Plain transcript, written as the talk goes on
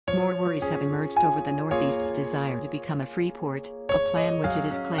stories have emerged over the Northeast's desire to become a free port, a plan which it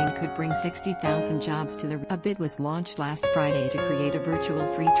is claimed could bring 60,000 jobs to the. A bid was launched last Friday to create a virtual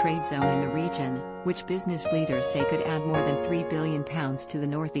free trade zone in the region, which business leaders say could add more than £3 billion to the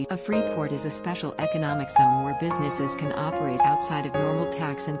Northeast. A free port is a special economic zone where businesses can operate outside of normal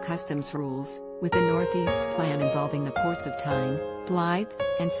tax and customs rules, with the Northeast's plan involving the ports of Tyne, Blythe,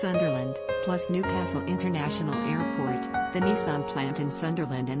 and Sunderland, plus Newcastle International Airport, the Nissan plant in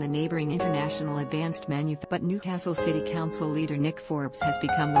Sunderland and the neighbouring International Advanced Manufacturing. But Newcastle City Council leader Nick Forbes has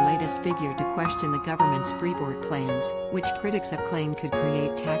become the latest figure to question the government's freeport plans, which critics have claimed could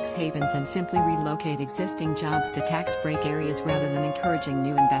create tax havens and simply relocate existing jobs to tax break areas rather than encouraging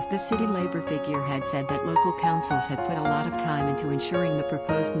new investment. The city Labour figurehead said that local councils had put a lot of time into ensuring the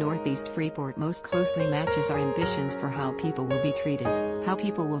proposed Northeast Freeport most closely matches our ambitions for how people will be treated, how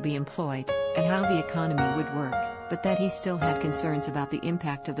people will be employed, and how the economy would work, but that he still had concerns about the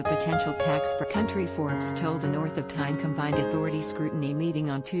impact of the potential tax for country. Forbes told a North of Tyne Combined Authority scrutiny meeting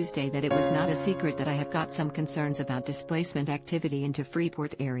on Tuesday that it was not a secret that I have got some concerns about displacement activity into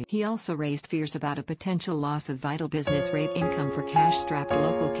Freeport area. He also raised fears about a potential loss of vital business rate income for cash-strapped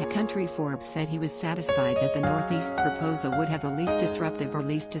local country. Forbes said he was satisfied that the Northeast proposal would have the least disruptive or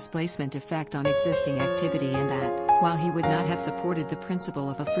least displacement effect on existing activity, and that, while he would not have supported the principle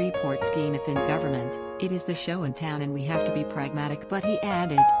of a Freeport scheme if in government, it is the show in town and we have to be pragmatic. But he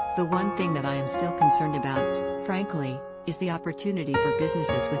added, the one thing that I am still concerned about, frankly, is the opportunity for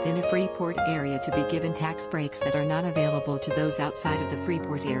businesses within a Freeport area to be given tax breaks that are not available to those outside of the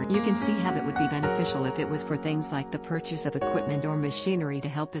Freeport area. You can see how that would be beneficial if it was for things like the purchase of equipment or machinery to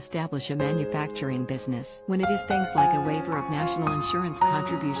help establish a manufacturing business. When it is things like a waiver of national insurance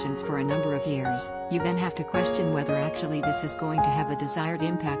contributions for a number of years, you then have to question whether actually this is going to have the desired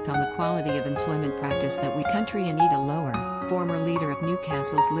impact on the quality of employment practice that we country. Anita Lower, former leader of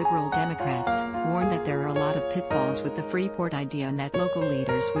Newcastle's Liberal Democrats, warned that there are a lot of pitfalls with the Freeport idea and that local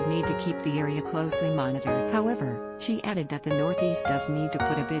leaders would need to keep the area closely monitored. However, she added that the Northeast does need to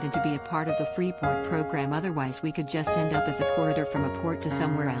put a bid in to be a part of the Freeport program, otherwise we could just end up as a corridor from a port to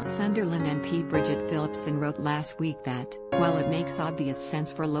somewhere else. Sunderland MP Bridget Phillipson wrote last week that, while it makes obvious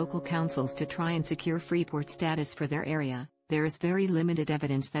sense for local councils to try and secure Freeport status for their area, there is very limited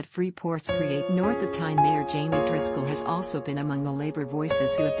evidence that free ports create. North of Tyne Mayor Jamie Driscoll has also been among the Labour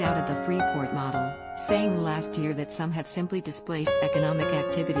voices who have doubted the Freeport model, saying last year that some have simply displaced economic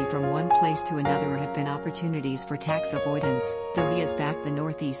activity from one place to another or have been opportunities for tax avoidance, though he has backed the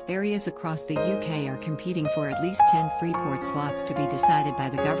Northeast. Areas across the UK are competing for at least 10 Freeport slots to be decided by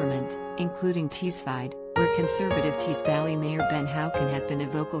the government, including Teesside, where Conservative Tees Valley Mayor Ben Houken has been a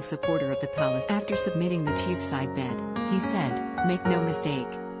vocal supporter of the palace. After submitting the Teesside bid, he said, "Make no mistake,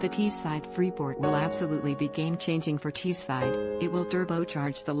 the Teesside Freeport will absolutely be game-changing for Teesside. It will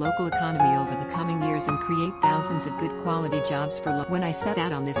turbocharge the local economy over the coming years and create thousands of good-quality jobs for When I set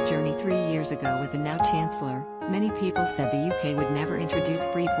out on this journey 3 years ago with the now Chancellor, many people said the UK would never introduce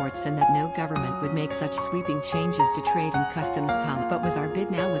freeports and that no government would make such sweeping changes to trade and customs policy. But with our bid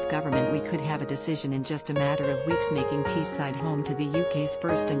now with government, we could have a decision in just a matter of weeks, making Teesside home to the UK's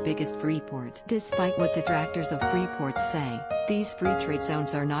first and biggest freeport." Despite what detractors of freeports say, these free trade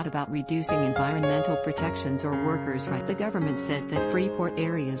zones are not about reducing environmental protections or workers' rights. The government says that freeport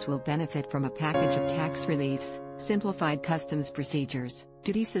areas will benefit from a package of tax reliefs, simplified customs procedures,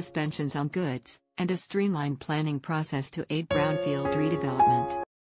 duty suspensions on goods, and a streamlined planning process to aid brownfield redevelopment.